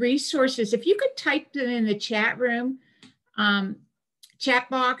some good resources, if you could type them in the chat room, chat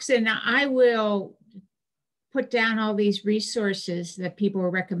box, and I will put down all these resources that people are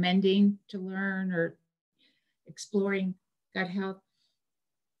recommending to learn or exploring gut health.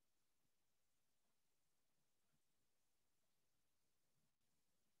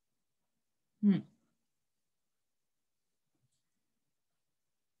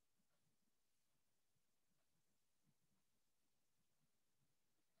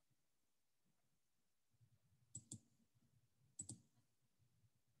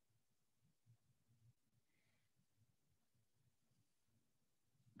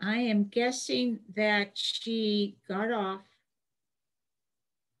 I am guessing that she got off.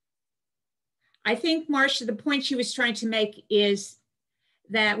 I think, Marcia, the point she was trying to make is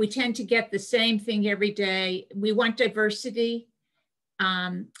that we tend to get the same thing every day. We want diversity.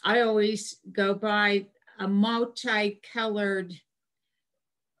 I always go by a multicolored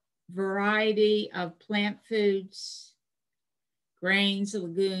variety of plant foods, grains,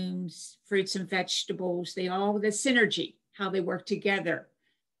 legumes, fruits and vegetables. The synergy, how they work together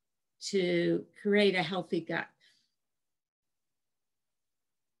to create a healthy gut.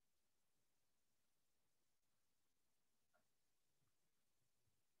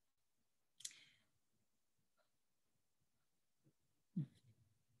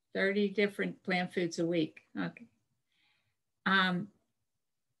 $30 different plant foods a week. Okay.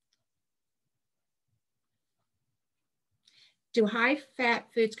 Do high-fat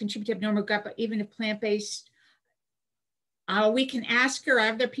foods contribute to abnormal gut, but even if plant-based? We can ask her.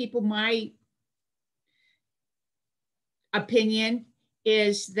 Other people, my opinion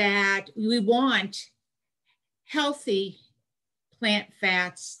is that we want healthy plant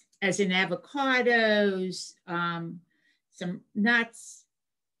fats, as in avocados, some nuts,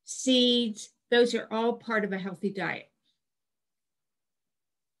 seeds. Those are all part of a healthy diet.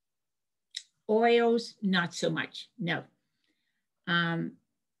 Oils, not so much, no.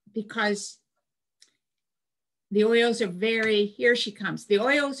 Because the oils are here she comes. The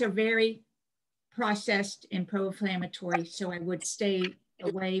oils are very processed and pro-inflammatory, so I would stay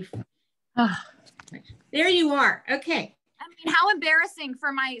away. There you are, okay. I mean, how embarrassing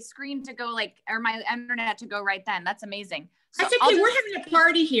for my screen to go or my internet to go right then. That's amazing. So that's okay, we're having a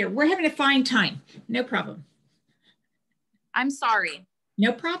party here. We're having a fine time, no problem. I'm sorry.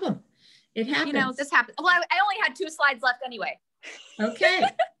 No problem, it happens. You know, this happened. Well, I only had 2 slides left anyway. Okay.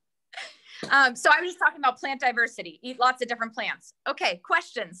 So I was just talking about plant diversity. Eat lots of different plants. Okay,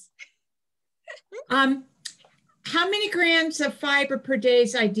 questions. How many grams of fiber per day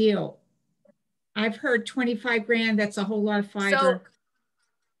is ideal? I've heard 25 grams. That's a whole lot of fiber. So,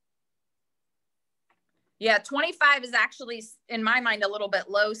 yeah, 25 is actually, in my mind, a little bit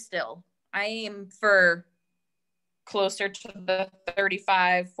low still. I aim for closer to the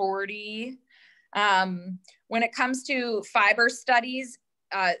 35, 40. When it comes to fiber studies,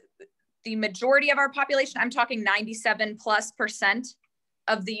 the majority of our population, I'm talking 97+%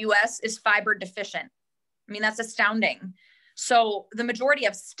 of the US is fiber deficient. I mean, that's astounding. So the majority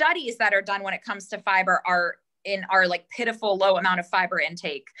of studies that are done when it comes to fiber are in our like pitiful low amount of fiber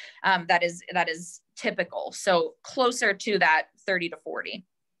intake. That is typical. So closer to that 30 to 40.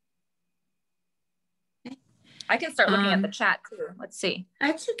 I can start looking at the chat too. Let's see.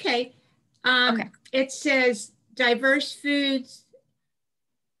 That's okay. Okay. It says diverse foods.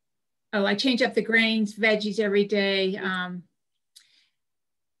 Oh, I change up the grains, veggies every day.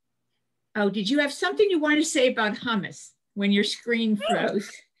 Oh, did you have something you want to say about hummus when your screen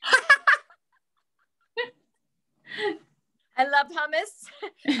froze? I love hummus.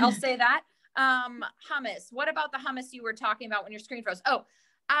 I'll say that. Hummus. What about the hummus you were talking about when your screen froze? Oh,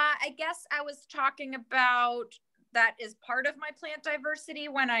 I guess I was talking about that is part of my plant diversity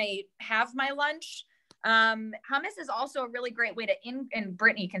when I have my lunch. Hummus is also a really great way to, and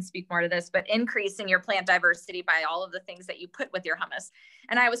Brittany can speak more to this, but increasing your plant diversity by all of the things that you put with your hummus.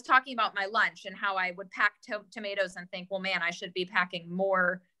 And I was talking about my lunch and how I would pack tomatoes and think, well, man, I should be packing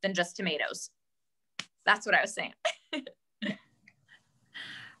more than just tomatoes. That's what I was saying.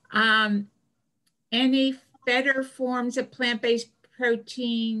 Any better forms of plant-based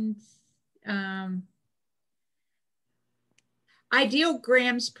proteins? Ideal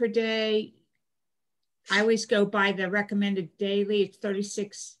grams per day. I always go by the recommended daily. It's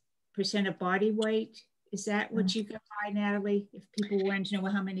 36% of body weight. Is that what you go by, Natalie? If people want to know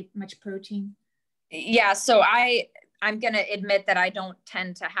how much protein? Yeah. So I'm going to admit that I don't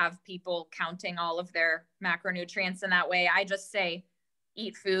tend to have people counting all of their macronutrients in that way. I just say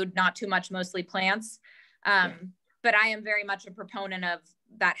eat food, not too much, mostly plants. But I am very much a proponent of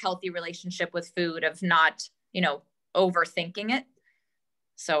that healthy relationship with food, of not, overthinking it.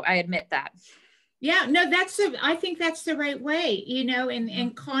 So I admit that. Yeah, no, I think that's the right way,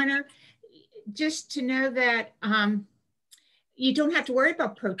 and Connor, just to know that you don't have to worry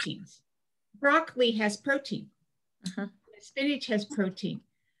about proteins. Broccoli has protein. Spinach has protein.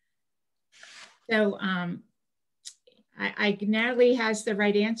 So Natalie has the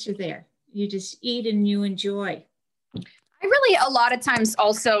right answer there. You just eat and you enjoy. I really, a lot of times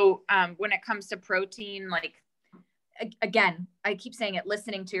also, when it comes to protein, like, again, I keep saying it,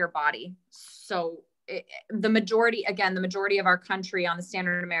 listening to your body. So the majority of our country on the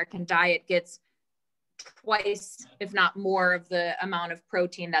standard American diet gets twice, if not more, of the amount of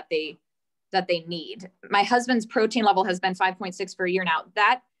protein that they need. My husband's protein level has been 5.6 for a year now.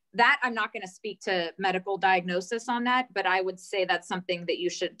 That I'm not going to speak to medical diagnosis on that, but I would say that's something that you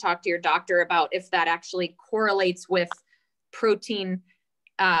should talk to your doctor about, if that actually correlates with protein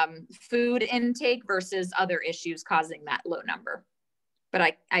food intake versus other issues causing that low number.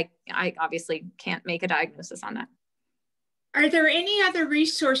 But I obviously can't make a diagnosis on that. Are there any other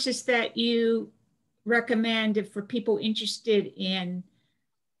resources that you recommend for people interested in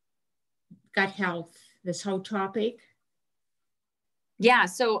gut health, this whole topic? Yeah,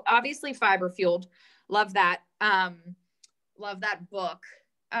 so obviously Fiber Fueled, love that. Love that book.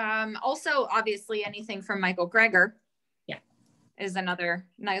 Also, obviously, anything from Michael Greger, is another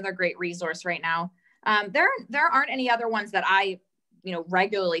great resource right now. There aren't any other ones that I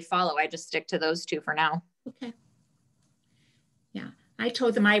regularly follow. I just stick to those two for now. Okay. Yeah, I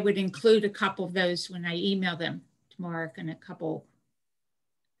told them I would include a couple of those when I email them to Mark, and a couple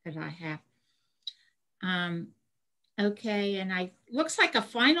that I have. Okay, and looks like a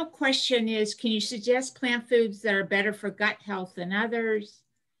final question is, can you suggest plant foods that are better for gut health than others?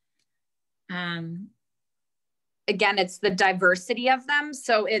 Again, it's the diversity of them.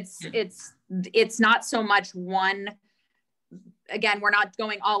 So it's not so much one. Again, we're not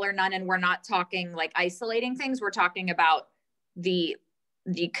going all or none, and we're not talking like isolating things. We're talking about the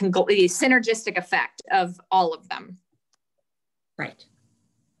synergistic effect of all of them. Right.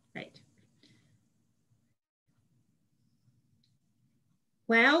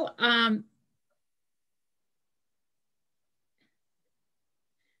 Well,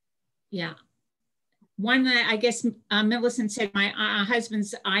 yeah. One, I guess Millicent said, my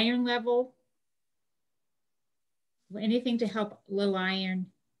husband's iron level. Anything to help low iron?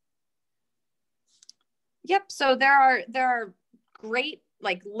 Yep. So there are great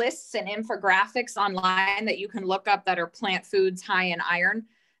like lists and infographics online that you can look up that are plant foods high in iron,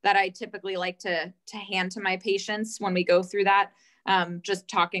 that I typically like to hand to my patients when we go through that. Just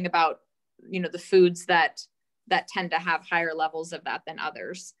talking about, the foods that tend to have higher levels of that than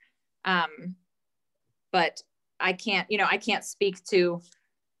others. But I can't speak to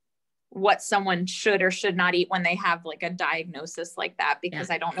what someone should or should not eat when they have like a diagnosis like that, because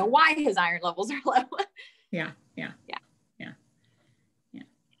I don't know why his iron levels are low. Yeah.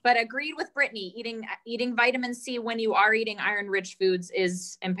 But agreed with Brittany, eating vitamin C when you are eating iron-rich foods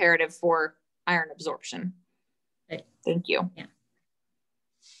is imperative for iron absorption. Good. Thank you. Yeah.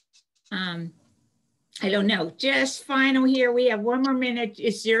 I don't know, just final here. We have 1 more minute.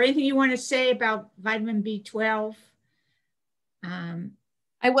 Is there anything you want to say about vitamin B12?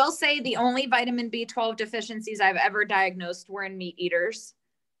 I will say the only vitamin B12 deficiencies I've ever diagnosed were in meat eaters.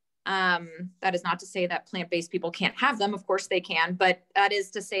 That is not to say that plant-based people can't have them. Of course they can, but that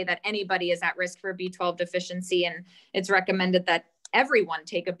is to say that anybody is at risk for B12 deficiency. And it's recommended that everyone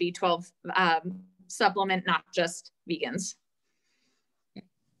take a B12 supplement, not just vegans.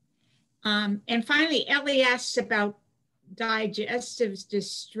 And finally, Ellie asks about digestive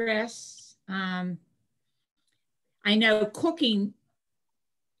distress. I know cooking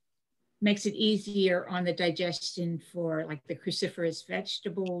makes it easier on the digestion for like the cruciferous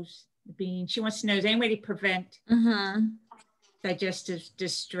vegetables, the beans. She wants to know, is there any way to prevent digestive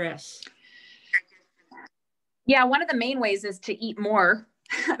distress? Yeah, one of the main ways is to eat more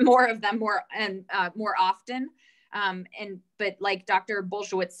of them more often. But like Dr.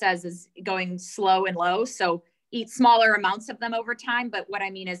 Bolshewitz says, is going slow and low. So eat smaller amounts of them over time. But what I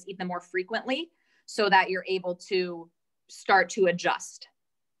mean is eat them more frequently so that you're able to start to adjust.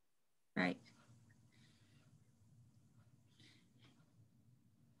 Right.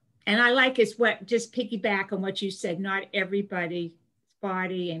 And I like is what, just piggyback on what you said, not everybody's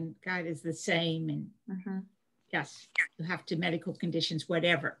body and God is the same. And yes, you have to medical conditions,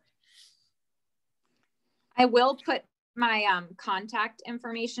 whatever. I will put my contact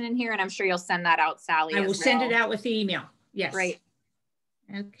information in here, and I'm sure you'll send that out, Sally. I will send it out with email. Yes. Great.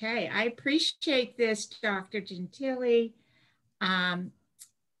 Okay. I appreciate this, Dr. Gentile.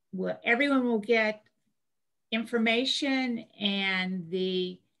 Well, everyone will get information and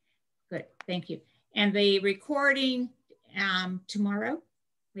good, thank you. And the recording tomorrow,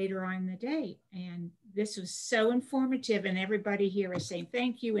 later on in the day. And this was so informative, and everybody here is saying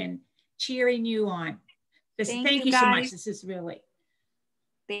thank you and cheering you on. Thank you so much. This is really.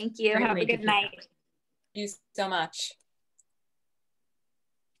 Thank you. Have a good night. Thank you so much.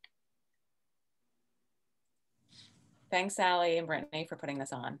 Thanks, Sally and Brittany, for putting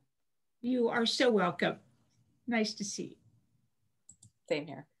this on. You are so welcome. Nice to see you. Same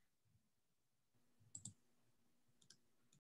here.